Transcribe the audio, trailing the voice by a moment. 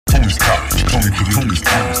Tony's talk. Tony's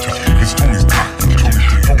talk. It's Tony's talk.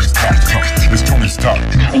 Tony's talk. It's Tony's talk.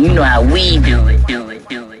 And you know how we do it.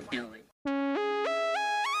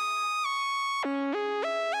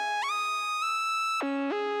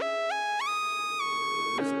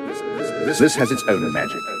 This has its own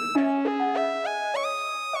magic.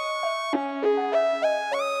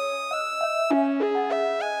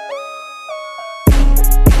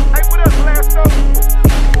 Hey, what up, Blasto?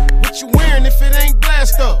 What you wearing if it ain't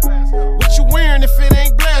Blasto? What you wearing if it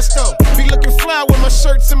ain't Blasto? Be looking fly with my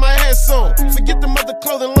shirts and my hats on. Forget them other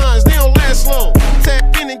clothing lines, they don't last long.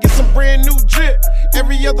 Tap in and get some brand new drip.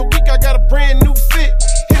 Every other week I got a brand new fit.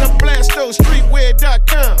 Hit up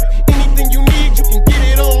BlastoStreetwear.com. Anything you need, you can get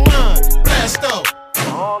it online. Blasto.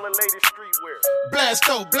 All the latest streetwear.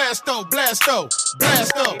 Blasto.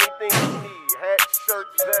 Anything you need, hat, shirt,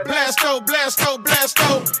 vest.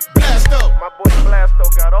 Blasto. My boy Blasto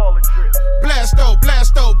got all the drip. Blasto.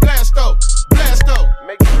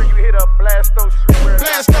 Make sure you hit up Blasto Streetwear.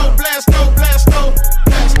 Blasto.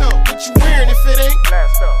 What you wearing if it ain't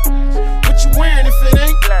Blasto? What you wearing if it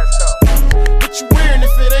ain't Blasto? What you wearing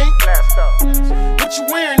if it ain't Blasto? What you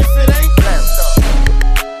wearing if it ain't Blasto?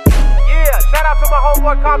 Yeah, shout out to my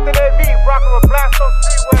homeboy Compton AV, rocking with Blasto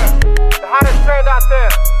Streetwear, the hottest trend out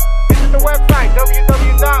there. Visit the website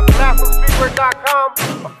www.blastostreetwear.com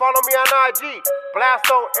or follow me on IG.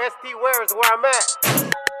 Blasto ST Wear is where I'm at.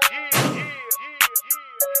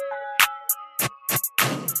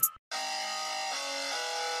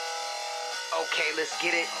 Okay, let's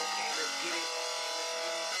get it.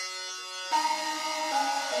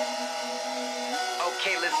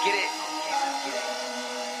 Okay, let's get it.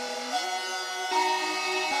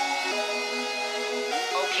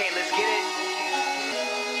 Okay, let's get it.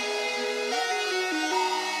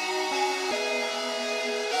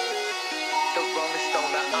 The Rolling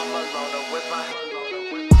Stone, I'm alone with my.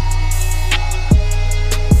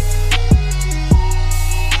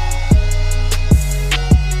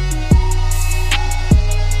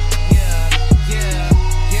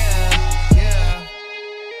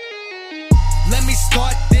 Let me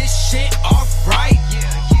start this shit off right.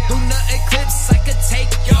 Lunar eclipse, I could take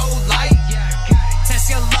your light. Test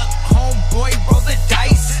your luck, homeboy, roll the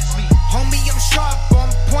dice. Homie, I'm sharp, on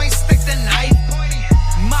point, stick the knife.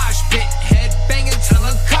 Mosh pit, head banging till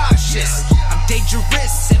I'm cautious. I'm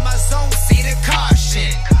dangerous in my zone, see the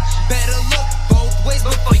caution. Better look both ways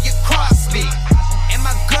before you cross me. And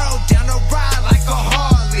my girl down the ride like a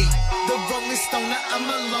Harley. The Rolling Stoner, I'm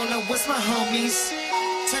a loner, where's my homies?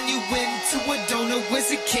 Turn you into a donor, where's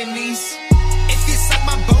the kidneys? If you suck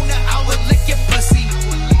my boner, I will lick your pussy.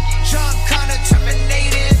 John Connor,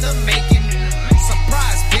 Terminator in the making.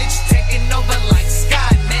 Surprise, bitch, taking over like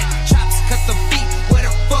Skynet. Chops cut the beat with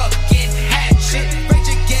a fucking hatchet. Rage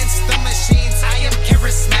against the machines, I am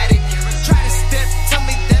charismatic. Try to step to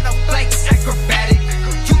me, then I'm flex acrobatic.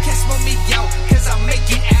 You can't smoke me out, cause I'll make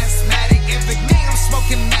you asthmatic. Every day I'm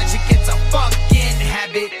smoking magic, it's a fucking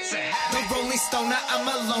habit. The Rolling Stoner, I'm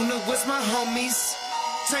a loner, where's my homies?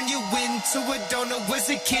 Turn you into a donor, where's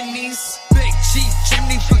the kidneys? Big Chief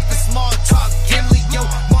Jimmy, fuck the small talk, Gimli. Yo,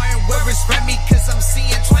 Martin, where is Remy? Cause I'm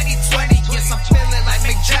seeing 2020, yes, I'm feeling like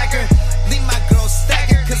Mick Jagger. Leave my girl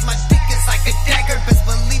staggered, cause my dick is like a dagger. Best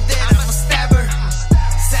believe that I'm a stabber.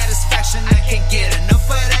 Satisfaction, I can't get enough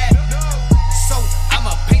of that. So,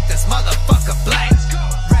 I'ma paint this motherfucker black.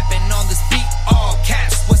 Rapping on this beat, all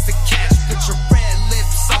cash, what's the catch? Put your red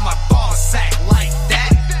lips on my ball sack like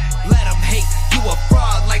that. Let them hate, you a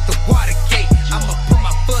fraud like the Watergate. I'ma put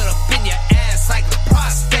my foot up in your ass like a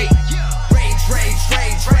prostate. Rage,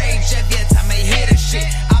 every time I hear this shit.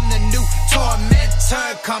 I'm the new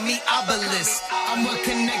tormentor, call me Obelisk. I'm well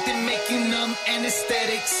connected, make you numb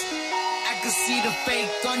anesthetics. I can see the fake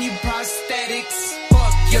on you prosthetics.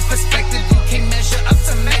 Fuck your perspective, you can't measure up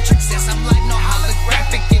to metrics. Yes, I'm like no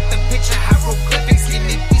holographic, get the picture hieroglyphics. Give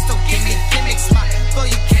me beats, don't give me gimmicks. My flow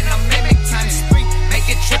you cannot mimic, times 3, make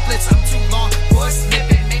it triplets. I'm too long for a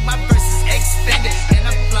snippet, make my verses extended. And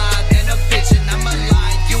I'm fly, then a pigeon, I'm a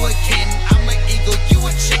lion, you a kitten. I'm an eagle, you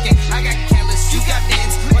a chicken. I got callus, you got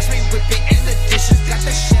ends. Watch me whip it in the dishes, got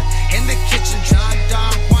the chef in the kitchen. John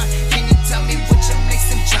Don Juan, can you tell me what you're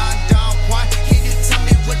mixing? John Don Juan, can you tell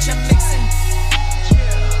me what you're mixing?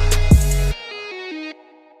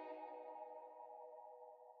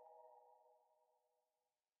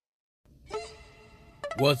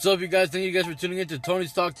 What's up, you guys? Thank you guys for tuning in to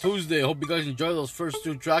Tony's Talk Tuesday. Hope you guys enjoyed those first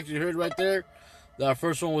two tracks you heard right there. That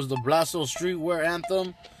first one was the Blasto Streetwear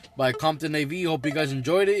Anthem by Compton AV. Hope you guys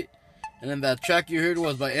enjoyed it. And then that track you heard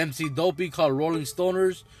was by MC Dopey called Rolling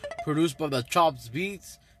Stoners, produced by the Chops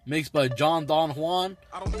Beats. mixed by John Don Juan.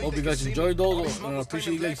 Hope you guys enjoyed those. I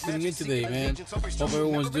appreciate you guys tuning in today, man. Hope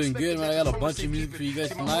everyone's doing good, man. I got a bunch of music for you guys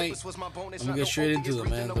tonight. I'm gonna get straight into them,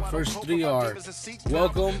 man. The first three are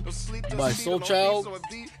Welcome by Soul Child,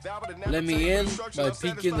 Let Me In by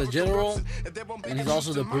Pekin the General, and he's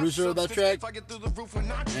also the producer of that track.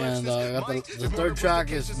 And I got the third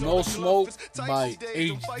track is No Smoke by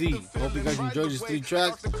HD. Hope you guys enjoyed these three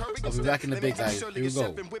tracks. I'll be back in a bit, guys. Here we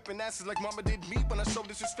go.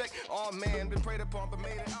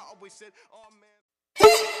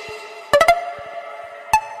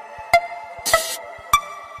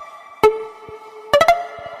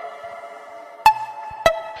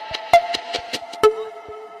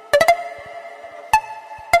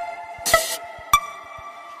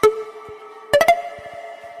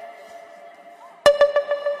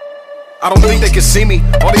 I don't think they can see me.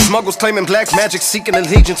 All these muggles claiming black magic, seeking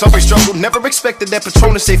allegiance. Always struggled, never expected that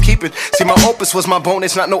Patronus safekeeping. See, my opus was my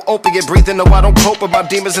bonus, not no opiate breathing. No, I don't cope with my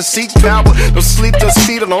demons and seek power. No sleep, just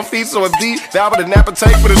feed, I don't feed, so if devoured an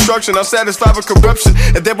appetite for destruction. I'm satisfied with corruption,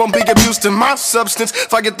 and there won't be abuse to my substance.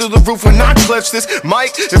 If I get through the roof when I clutch this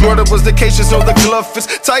mic, if murder was the case, just know the glove is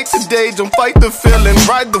tight today. Don't fight the feeling,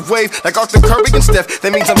 ride the wave like Arthur Curry and Steph.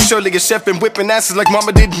 That means I'm surely a chef and whipping asses like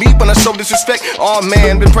mama did me when I showed disrespect. Oh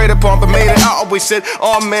man, been preyed upon, but made it. I always said,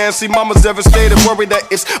 oh man, see mama's devastated, worried that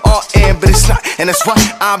it's all in, but it's not. And that's why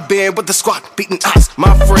I've been with the squad, beating odds,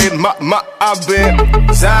 my friend, I've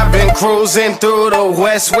been cruising through the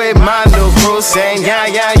west with my new crew, saying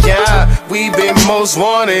yeah, we been most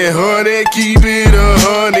wanted, 100, keep it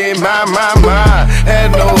 100, my.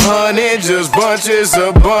 Had no honey, just bunches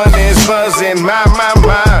of bunnies buzzing, my.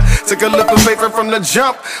 Took a leap of faith right from the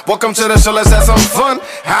jump. Welcome to the show, let's have some fun.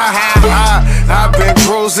 Ha. I've been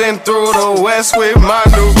cruising through the west with my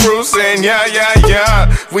new crew, saying yeah.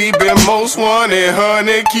 We been most wanted,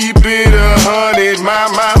 100, keep it 100, my.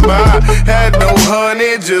 Had no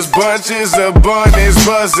honey, just bunches of bunnies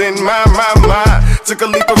buzzing, my. Took a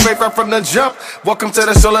leap of faith right from the jump. Welcome to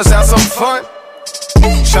the show, let's have some fun.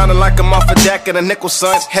 Shining like I'm off a deck and a nickel,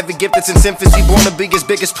 son. Heavy gifted since infancy, born to be his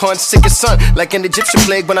biggest punch. Sickest son, like an Egyptian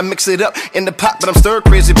plague when I mix it up in the pot. But I'm stir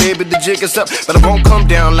crazy, baby, the jig is up. But I won't come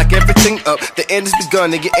down like everything up. The end is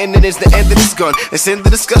begun, and your ending is the end of this gun. Let's end the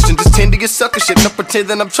discussion, just tend to get sucker shit. Not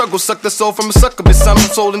pretending I'm trouble, suck the soul from a sucker bitch. I'm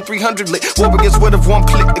sold in 300 lit. Warriors would have one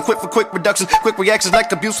click, equipped for quick reduction. Quick reactions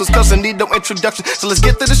like abuse was cussing, need no introduction. So let's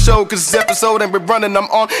get to the show, cause this episode and we're running. I'm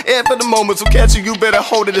on air for the moment, so catch you better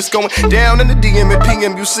hold it. It's going down in the DM and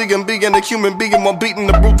PM. You see him being a human being while beating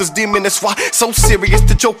the ruthless demon. That's why so serious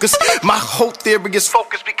the jokers. My whole theory is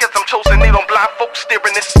focused because I'm chosen. They don't blind folks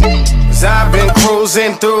steering this. I've been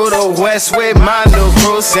cruising through the west with my new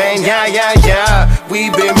crew, saying yeah.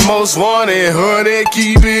 We been most wanted, 100,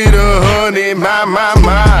 keep it 100,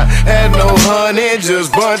 my. Had no honey,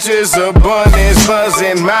 just bunches of bunnies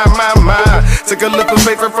buzzing, my. Took a leap of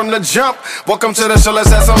faith right from the jump. Welcome to the show,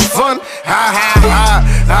 let's have some fun. Ha.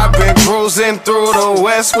 I've been cruising through the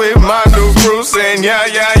west with my new crew, saying yeah.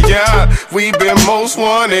 We been most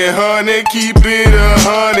wanted, 100, keep it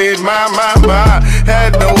 100, my.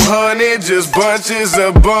 Had no honey, just bunches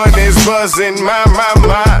of bunnies buzzing,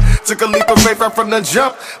 my. Took a leap of faith right from the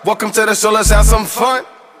jump. Welcome to the show, let's have some fun.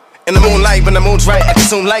 In the moonlight, when the moon's right, I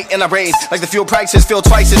consume light and I rave. Like the fuel prices feel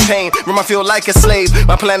twice as pain. Room I feel like a slave.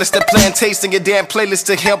 My plan is to plan tasting your damn playlist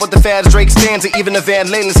to hell, but the fads Drake stands and even the Van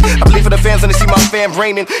Lalen's. I believe for the fans when they see my fam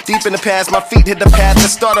raining. Deep in the past, my feet hit the path that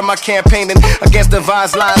started my campaigning against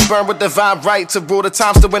divine lines, burn with divine right to rule the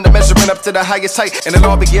times to win the measuring up to the highest height. And it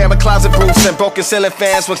all began with closet roofs and broken ceiling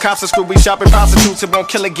fans. When cops are screwed, we shopping prostitutes and won't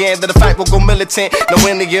kill again. Then the fight will go militant. No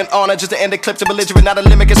Indian honor, just to end the clip to belligerent. Not a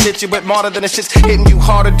limit constituent, martyr than the shit's hitting you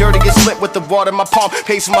harder, dirty. Get split with the water in my palm.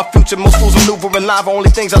 Pays for my future. Most fools maneuvering live.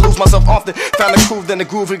 Only things I lose myself often. Found a groove, then the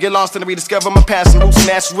groove. We get lost and rediscover my past and roots and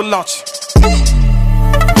ashes will launch.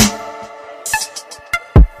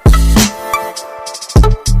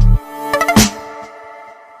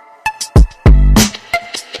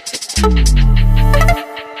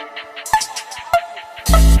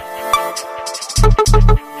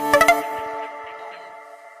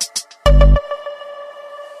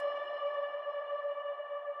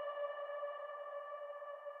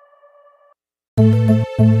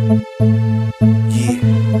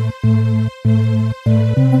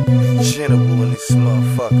 General in this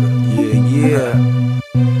motherfucker. Yeah.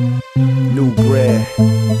 New bread.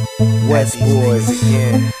 West boys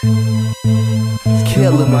again.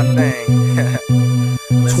 Killing my thing.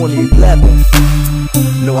 2011.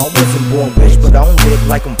 No, I wasn't born rich, but I don't live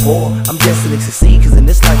like I'm poor. I'm destined to succeed, cause in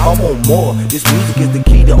this life I want more. This music is the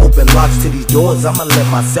key key to open locks to these doors. I'ma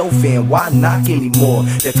let myself in, why knock anymore?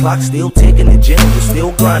 The clock's still ticking, the general's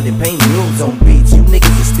still grinding, paying mules on beats. You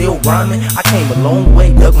niggas is still rhyming. I came a long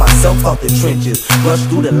way, dug myself out the trenches, rushed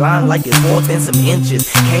through the line like it's more than some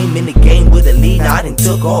inches. Came in the game with a lead, I done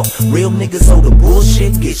took off. Real niggas so the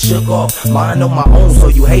bullshit get shook off. Mine on my own, so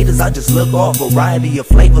you haters I just look off. Variety of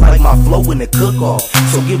flavors like my flow in the cook-off.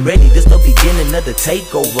 So get ready, this the beginning of the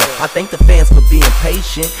takeover. I thank the fans for being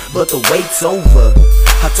patient, but the wait's over.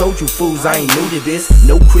 I told you fools I ain't new to this.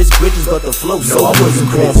 No Chris Bridges but the flow. So I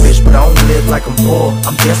wasn't born rich, but I don't live like I'm poor.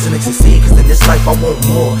 I'm destined to succeed, cause in this life I want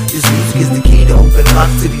more. This music is the key to open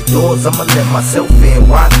locks to these doors. I'ma let myself in,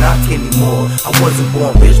 why knock anymore? I wasn't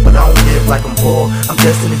born rich, but I don't live like I'm poor. I'm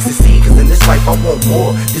destined to succeed, cause in this life I want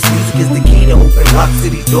more. This music is the key to open locks to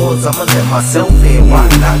these doors. I'ma let myself in, why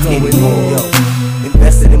knock anymore?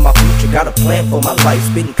 Invested in my future, got a plan for my life.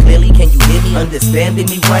 Spitting clearly, can you hear me? Understanding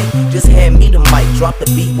me right? Just hand me the mic, drop the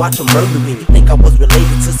beat, watch them murder me. You think I was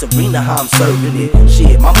related to Serena, how I'm serving it?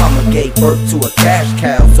 Shit, my mama gave birth to a cash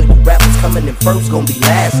cow, so you rappers coming in first gon' be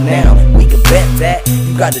last now. We can bet that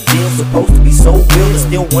you got a deal supposed to be so real, and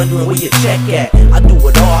still wondering where your check at. I do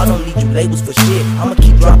it all, I don't need you labels for shit. I'ma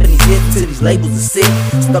keep dropping these hits until these labels are sick.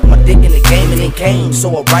 Stuck my dick in the game and it came,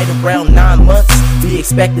 so right around 9 months, we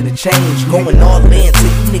expected a change. Going all in till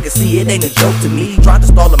you niggas see it ain't a joke to me. Tried to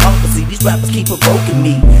stall them out, but see these rappers keep provoking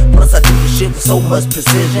me. Plus I do this shit with so much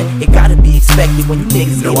precision, it gotta be expected when you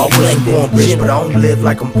niggas know I wasn't born rich, but I don't live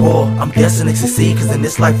like I'm poor. I'm destined to succeed, cause in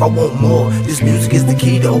this life I want more. This music is the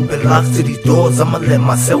key to open locks to these doors. I'ma let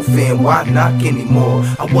myself in, why knock anymore?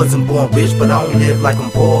 I wasn't born rich, but I don't live like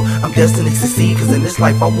I'm poor. I'm destined to succeed, cause in this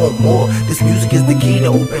life I want more. This music is the key to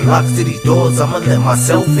open locks to these doors. I'ma let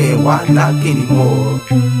myself in, why knock anymore?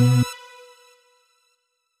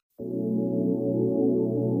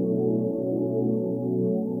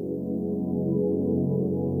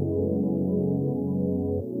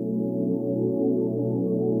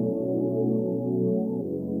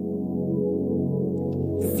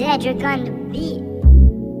 Cedric on the beat.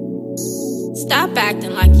 Stop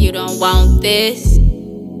acting like you don't want this.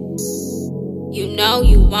 You know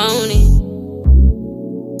you want it.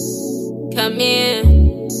 Come in.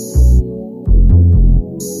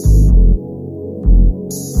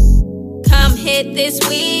 Come hit this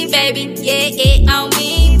weed, baby. Yeah, it on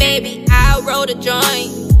me, baby. I'll roll the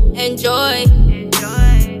joint. Enjoy.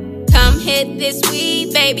 Come hit this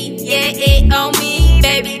weed, baby. Yeah, it on me,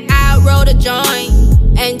 baby. I'll roll the joint.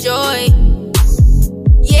 Enjoy.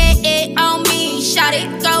 Yeah, it on me. Shot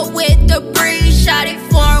it, go with the breeze. Shot it,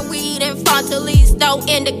 foreign weed and Fontaines, no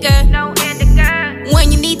indica.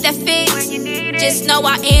 When you need that fix, just know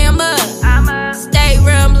I am up. Stay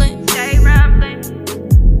rumbling.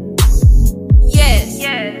 Yes,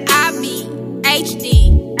 I be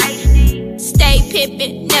HD. Stay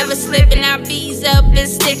pippin', never slippin'. I bees up and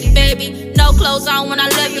sticky, baby. No clothes on when I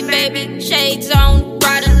love you, baby. Shades on,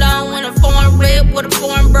 ride alone in a foreign rib with a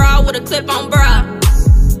foreign bra with a clip on bra.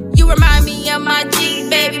 You remind me of my G,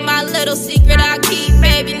 baby. My little secret I keep,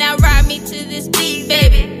 baby. Now ride me to this beat,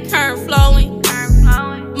 baby. Current flowing,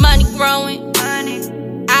 money growing,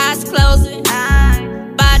 eyes closing,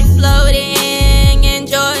 body floating.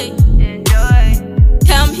 Enjoy.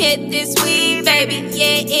 Come hit this weed, baby.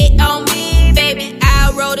 Yeah, it on me, baby.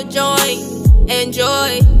 I'll roll the joint.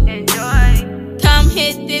 Enjoy. Come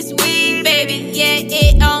hit this weed, baby. Yeah,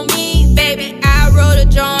 it on me, baby. I'll roll the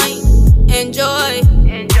joint. Enjoy.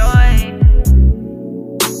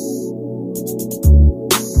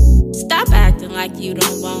 Stop acting like you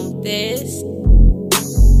don't want this.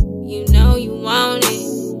 You know you want it.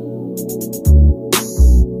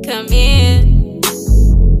 Come in.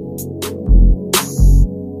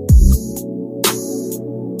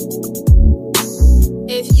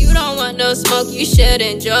 If you don't want no smoke, you should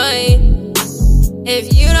enjoy.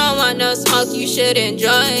 If you don't want no smoke, you should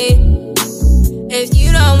enjoy. If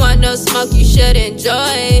you don't want no smoke, you should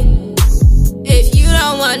enjoy. If you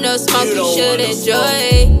don't want no smoke, you should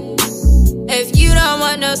enjoy. If you don't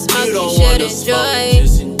want no smoke, you should enjoy.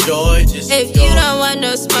 If you don't want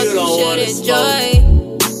no smoke, you should enjoy.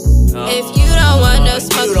 If you don't want no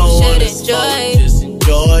smoke, you should enjoy.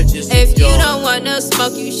 If you don't want no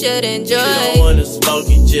smoke, you should enjoy.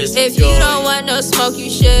 If you don't want no smoke, you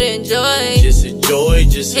should enjoy.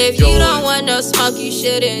 If you don't want no smoke, you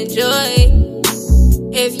should enjoy.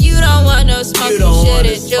 If you don't want no smoke, you should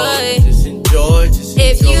enjoy.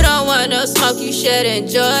 If you don't want no smoke, you should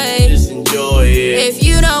enjoy. If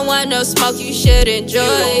you don't want no smoke, you should enjoy.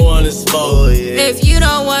 If you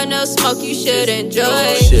don't want no smoke, you should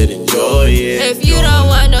enjoy. If you don't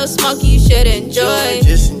want no smoke, you should enjoy.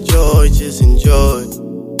 Just enjoy.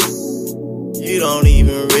 You don't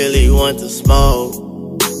even really want to smoke.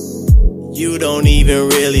 You don't even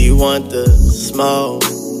really want to smoke.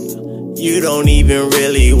 You don't even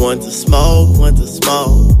really want to smoke,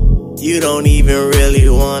 You don't even really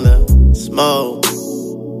wanna smoke.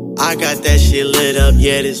 I got that shit lit up,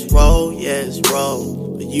 yeah, it's roll.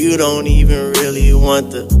 But you don't even really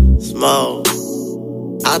want to smoke.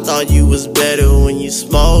 I thought you was better when you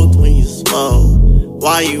smoked,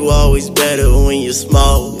 Why you always better when you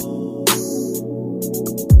smoke?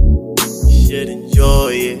 You should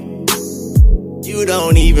enjoy it. You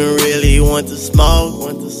don't even really want to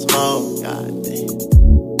smoke, God damn.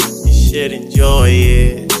 You should enjoy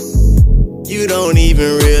it. You don't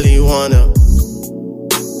even really wanna.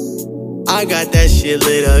 I got that shit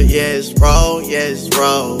lit up, yeah, it's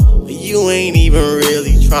roll. But you ain't even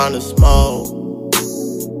really tryna smoke.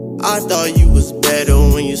 I thought you was better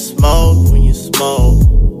when you smoke,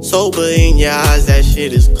 Sober in your eyes, that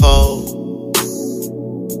shit is cold.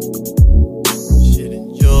 You should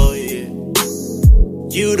enjoy it.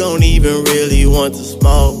 You don't even really want to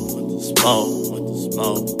smoke,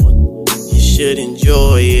 You should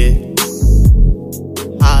enjoy it.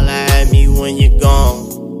 Holla at me when you're gone.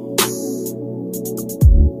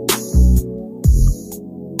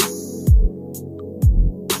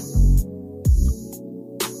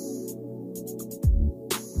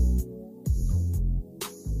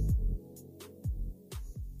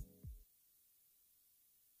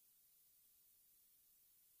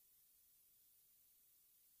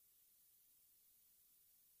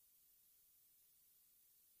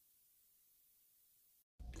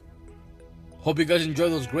 Hope you guys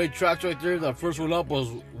enjoyed those great tracks right there. The first one up was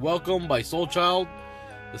Welcome by Soul Child.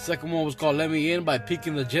 The second one was called Let Me In by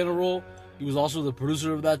Pekin the General. He was also the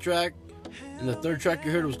producer of that track. And the third track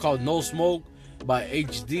you heard was called No Smoke by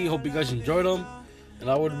HD. Hope you guys enjoyed them.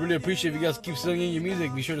 And I would really appreciate if you guys keep sending in your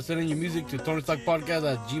music. Be sure to send in your music to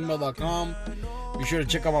TonyStockPodcast@gmail.com. Be sure to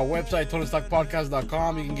check out my website,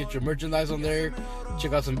 TonyStockPodcast.com. You can get your merchandise on there.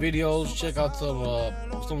 Check out some videos. Check out some of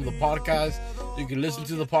the podcasts. You can listen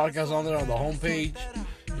to the podcast on there on the homepage.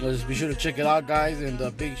 Just be sure to check it out, guys. And a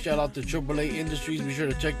big shout out to AAA Industries. Be sure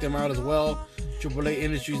to check them out as well.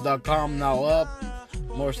 AAAindustries.com now up.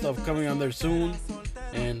 More stuff coming on there soon.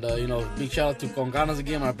 And big shout out to Conganas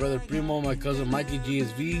again, my brother Primo, my cousin Mikey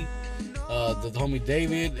GSV, the homie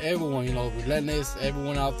David, everyone, Relentless,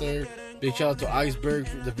 everyone out there. Big shout out to Iceberg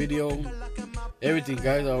for the video, everything,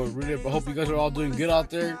 guys. I really hope you guys are all doing good out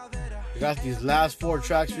there. I got these last 4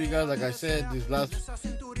 tracks for you guys. Like I said, these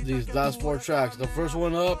last 4 tracks. The first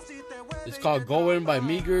one up is called Going by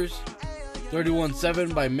Meagers,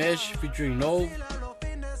 31-7 by Mesh featuring Nove,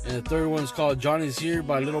 and the third one is called Johnny's Here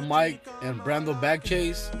by Little Mike and Brando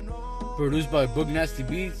Bagchase, produced by Book Nasty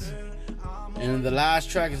Beats. And then the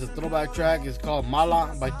last track is a throwback track. It's called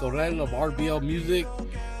Mala by Torrel of RBL Music.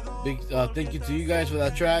 Big thank you to you guys for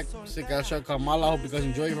that track. Sick ass track called Mala. Hope you guys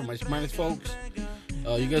enjoy it from my Spanish folks.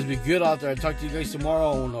 You guys be good out there. I'll talk to you guys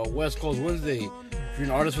tomorrow on West Coast Wednesday. If you're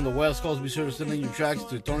an artist from the West Coast, be sure to send in your tracks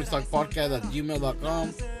to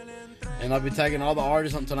TonyStockPodcast@gmail.com. And I'll be tagging all the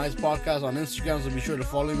artists on tonight's podcast on Instagram, so be sure to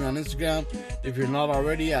follow me on Instagram if you're not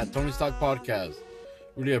already at Tony Stock Podcast.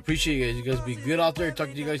 Really appreciate you guys. You guys be good out there.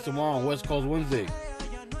 Talk to you guys tomorrow on West Coast Wednesday.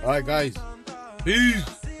 Alright, guys. Peace.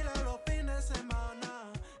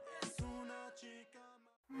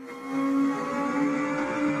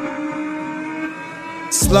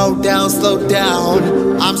 Slow down,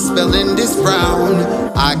 I'm spilling this brown.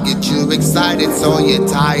 I get you excited so your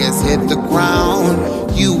tires hit the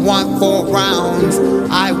ground. You want 4 rounds,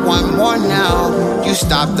 I want more now. You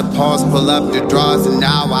stop the pause, pull up the drawers, and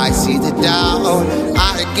now I see the doubt.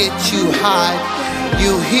 I get you hot,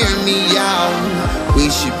 you hear me out. We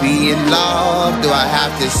should be in love, do I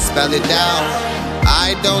have to spell it out?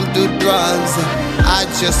 I don't do drugs, I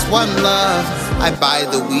just want love. I buy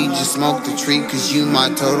the weed, you smoke the tree, cause you my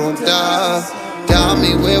total dove. Tell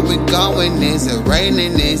me where we going, is it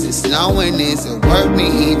raining, is it snowing, is it worth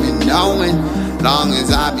me even knowing? Long as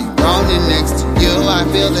I be rolling next to you, I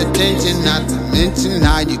feel the tension, not to mention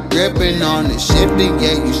how you gripping on the shifting.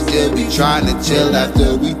 Yeah, you still be trying to chill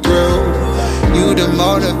after we through. You the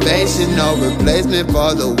motivation, no replacement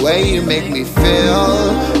for the way you make me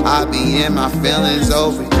feel. I be in my feelings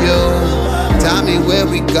over you. Tell me where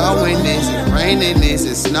we going, is it raining, is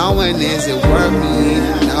it snowing, is it worth me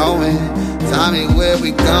even knowing? Tell me where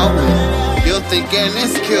we going, you're thinking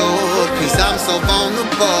it's cute, cause I'm so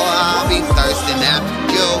vulnerable, I'll be thirsting after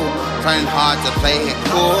you. Trying hard to play it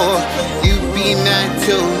cool, you be mad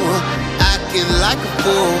too, acting like a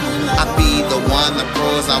fool. I be the one that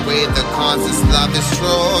pulls away the cons, this love is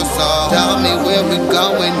true. So tell me where we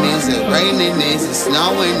going, is it raining? raining? Is it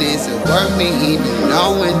snowing? Is it worth me even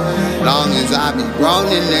knowing? Long as I be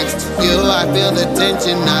rolling next to you, I feel the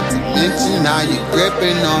tension. Not to mention how you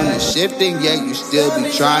gripping on the shifting, yet you still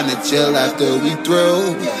be trying to chill after we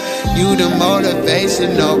through. You the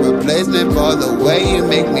motivation, no replacement for the way you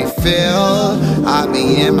make me feel. I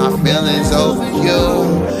be in my feelings over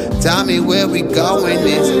you. Tell me where we going,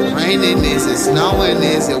 is it raining, is it snowing,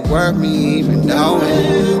 is it worth me even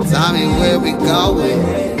knowing? Tell me where we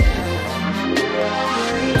going.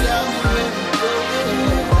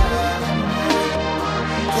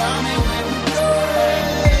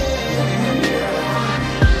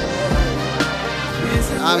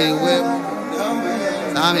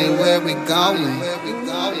 Tell me where we going.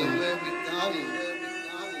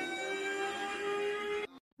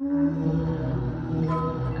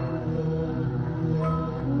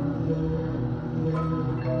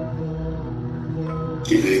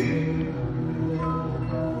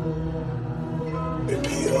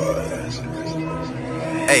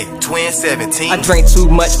 Hey, Twin 17. I drank too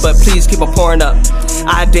much, but please keep on pouring up.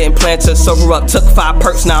 I didn't plan to sober up. Took 5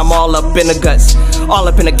 perks, now I'm all up in the guts. All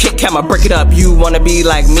up in the Kit Kat, I break it up. You wanna be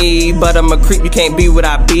like me, but I'm a creep, you can't be what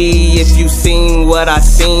I be. If you seen what I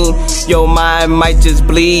seen, your mind might just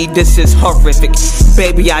bleed. This is horrific.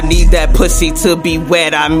 Baby, I need that pussy to be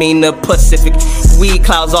wet, I mean the Pacific. Weed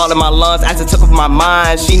clouds all in my lungs, as it took off my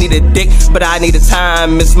mind. She needed dick, but I needed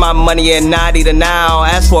time. It's my money and I need it now.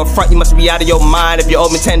 As for a front, you must be out of your mind. If you owe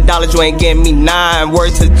me $10, you ain't getting me 9.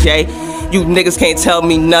 Word to Jay. You niggas can't tell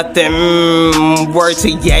me nothing, word to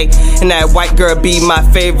Ye. And that white girl be my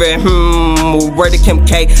favorite, word to Kim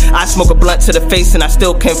K. I smoke a blunt to the face and I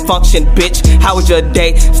still can function, bitch. How was your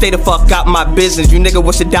day? Stay the fuck out my business. You nigga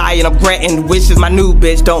wish to die and I'm granting wishes. My new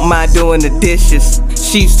bitch don't mind doing the dishes.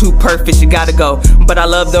 She's too perfect, she gotta go. But I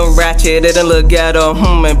love them ratchet, it done look ghetto,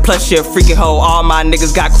 and plus she a freaking hoe. All my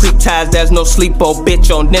niggas got creep ties, there's no sleep, oh bitch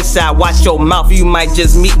on this side. Watch your mouth, you might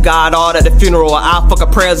just meet God all at the funeral. I'll fuck a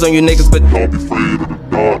prayers on you niggas, but don't be afraid of the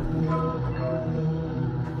dark.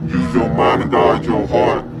 Use your mind and guard your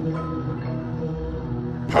heart.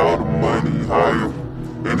 Power the money higher.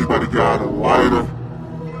 Anybody got a lighter?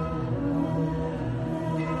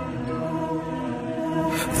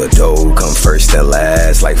 The dough come first and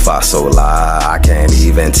last like Fasola. I can't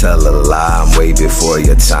even tell a lie, I'm way before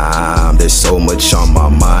your time. There's so much on my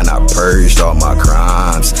mind, I purged all my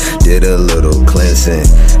crimes. Did a little cleansing,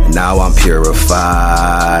 now I'm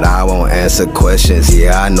purified. I won't answer questions,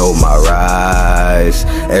 yeah I know my rights.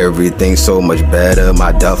 Everything's so much better,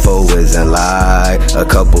 my duffel isn't lie. A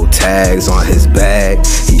couple tags on his back,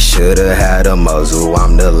 he should've had a muzzle.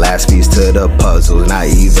 I'm the last piece to the puzzle, not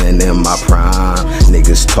even in my prime.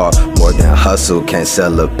 Niggas talk more than hustle, can't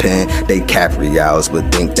sell a pen. They Caprials,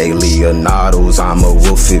 but think they Leonardos. I'm a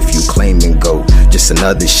wolf if you claim and go, just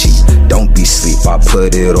another sheep. Don't be sleep, I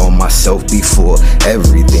put it on myself before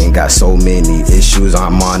everything. Got so many issues,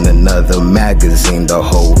 I'm on another magazine. The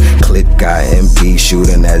whole clip got MP,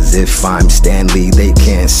 shooting as if I'm Stanley. They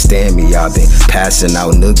can't stand me, I've been passing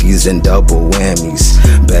out noogies and double whammies.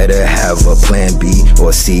 Better have a plan B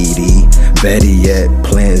or CD, better yet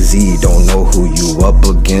plan Z. Don't know who you up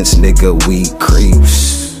against, nigga, we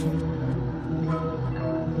creeps.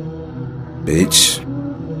 Bitch.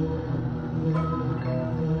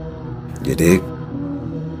 You dig?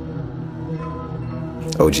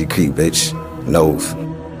 OG creep, bitch. Nove.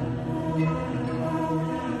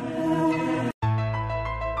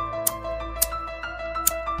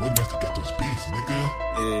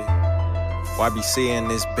 Yeah. YBC in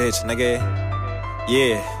this bitch, nigga.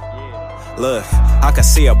 Yeah. Look, I can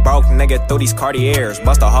see a broke nigga through these Cartiers.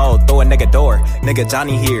 Bust a hole through a nigga door. Nigga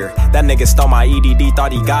Johnny here. That nigga stole my EDD,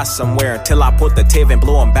 thought he got somewhere. Until I put the tip and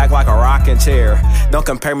blew him back like a rocking chair. Don't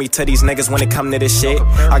compare me to these niggas when it come to this shit.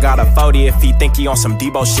 I got a 40 if he think he on some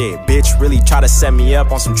Debo shit. Bitch really try to set me up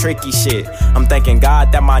on some tricky shit. I'm thanking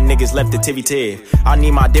God that my niggas left the TVT. I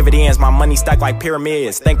need my dividends, my money stacked like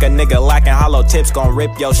pyramids. Think a nigga lacking hollow tips gon'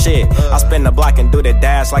 rip your shit. I spin the block and do the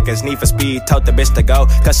dash like it's Need for Speed. Told the bitch to go,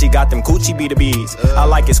 cause she got them Gucci B2Bs. I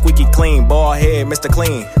like it squeaky clean, bald head, Mr.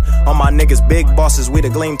 Clean. All my niggas big bosses, we the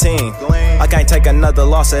Gleam team. I can't take another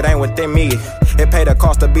loss, it ain't within me. It pay the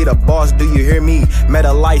cost to be the boss, do you hear me? Met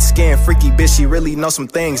a light skinned freaky bitch, she really know some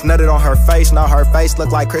things. Nutted on her face, now her face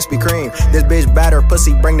look like Krispy Kreme. This bitch bad, her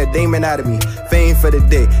pussy bring the demon out of me. Fiend for the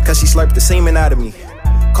dick, cause she slurped the semen out of me.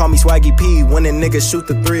 Call me Swaggy P, when the niggas shoot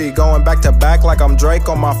the 3. Going back to back like I'm Drake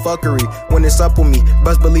on my fuckery. When it's up with me,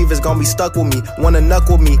 best believe it's gonna be stuck with me. Wanna knuck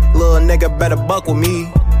with me, little nigga better buck with me.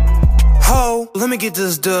 Ho, let me get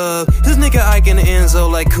this dub. This nigga Ike in the Enzo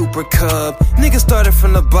like Cooper Cup. Niggas started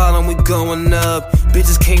from the bottom, we going up.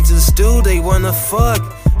 Bitches came to the stool, they wanna fuck.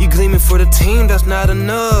 You gleaming for the team, that's not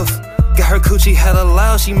enough. Got her coochie hella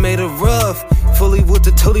loud, she made it rough. Fully with the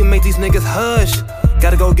tootie, make these niggas hush.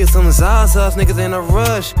 Gotta go get some Zazas, niggas in a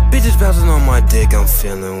rush. Bitches bouncing on my dick, I'm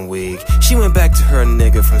feeling weak. She went back to her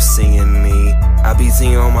nigga from seeing me. I be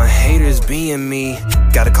seeing all my haters being me.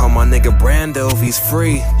 Gotta call my nigga Brando if he's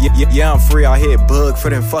free. Yeah, I'm free, I hit bug for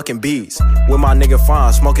them fucking beats. With my nigga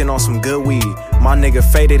Fine, smoking on some good weed. My nigga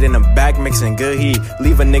faded in the back, mixing good heat.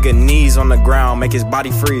 Leave a nigga knees on the ground, make his body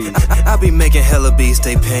freeze. I be making hella beats,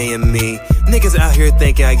 they paying me. Niggas out here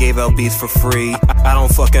thinking I gave out beats for free. I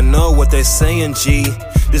don't fucking know what they saying, G.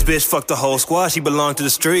 This bitch fucked the whole squad, she belonged to the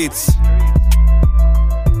streets.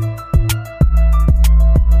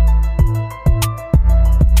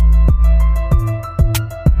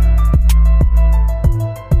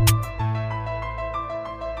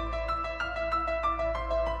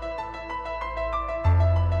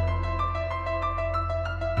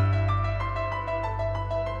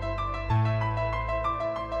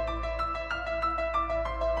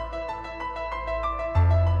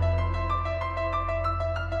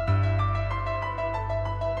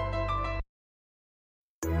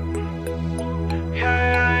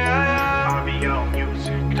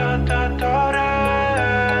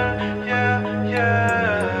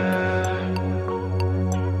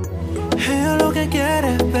 Ella lo que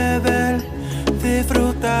quiere es beber,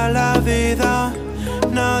 disfruta la vida,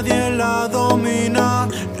 nadie la domina.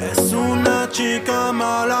 Es una chica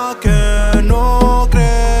mala que no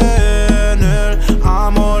cree en el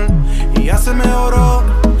amor y ya se mejoró.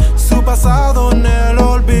 Su pasado en el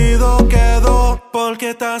olvido quedó,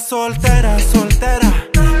 porque está soltera, soltera.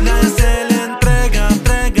 Nadie se le entrega,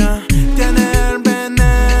 entrega. Tiene el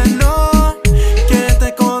veneno que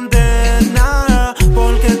te condena,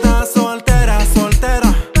 porque está soltera,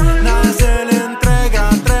 soltera. Nadie se le entrega,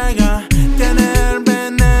 entrega. Tiene el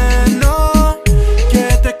veneno que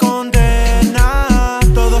te condena.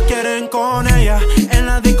 Todos quieren con ella, en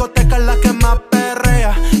la discoteca es la que más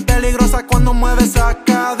perrea. Peligrosa cuando mueve esa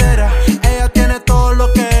cadera. Ella tiene todo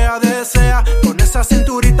lo que ella desea, con esa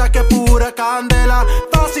cinturita que pura candela.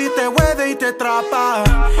 Fácil te hueve y te atrapa.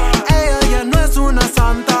 Ella ya no es una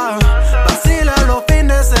santa, vacila los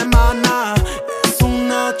fines de semana. Es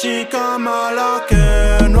una chica mala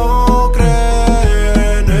que no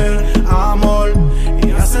cree en el amor y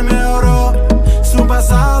ya se mejoró. Su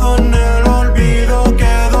pasado en el olvido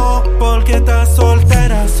quedó, porque está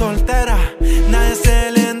soltera, soltera. Nadie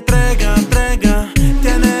se le entrega, entrega.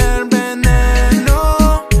 Tiene el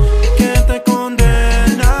veneno que te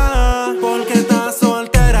condena, porque está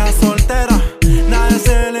soltera, soltera. Nadie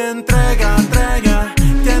se le entrega, entrega.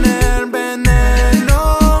 Tiene el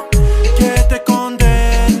veneno que te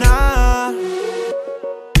condena.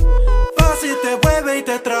 Fácil te vuelve y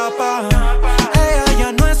te atrapa. Ella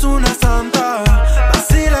ya no es una santa,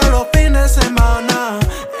 vacila los fines de semana.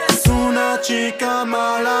 Es una chica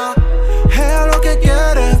mala. Ella lo que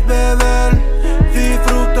quiere es beber,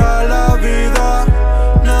 disfruta la vida,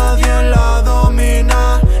 nadie la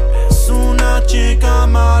domina. Es una chica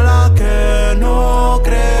mala que no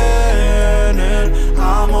cree en el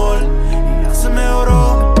amor y ya se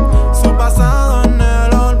mejoró. Su pasado en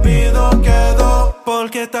el olvido quedó,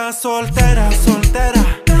 porque está soltera, soltera.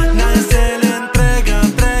 Nadie se le entrega,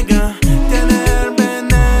 entrega. Tiene el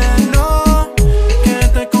veneno que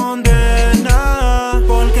te condena,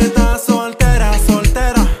 porque está soltera,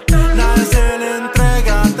 soltera. Nadie se le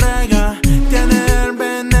entrega, entrega. Tiene el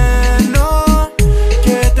veneno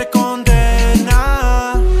que te condena,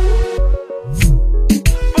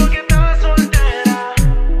 porque está soltera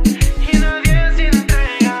y nadie se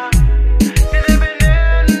entrega. Tiene el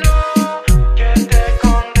veneno que te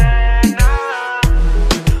condena,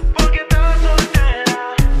 porque está soltera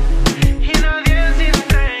y nadie se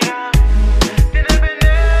entrega. Tiene el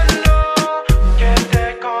veneno que te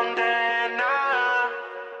condena.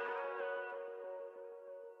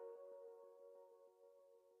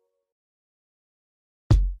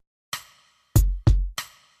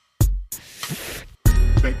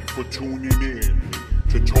 Thank you for tuning in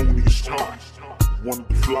to Tony's Talk, one of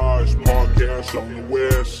the flyest podcasts on the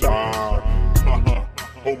west side.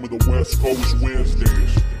 Home of the West Coast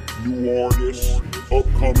Wednesdays. New artists,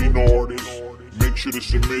 upcoming artists. Make sure to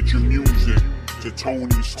submit your music to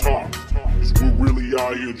Tony's Talk, 'cause we're really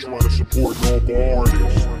out here trying to support local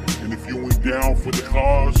artists. And if you ain't down for the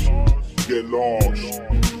cause, get lost.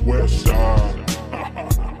 West side.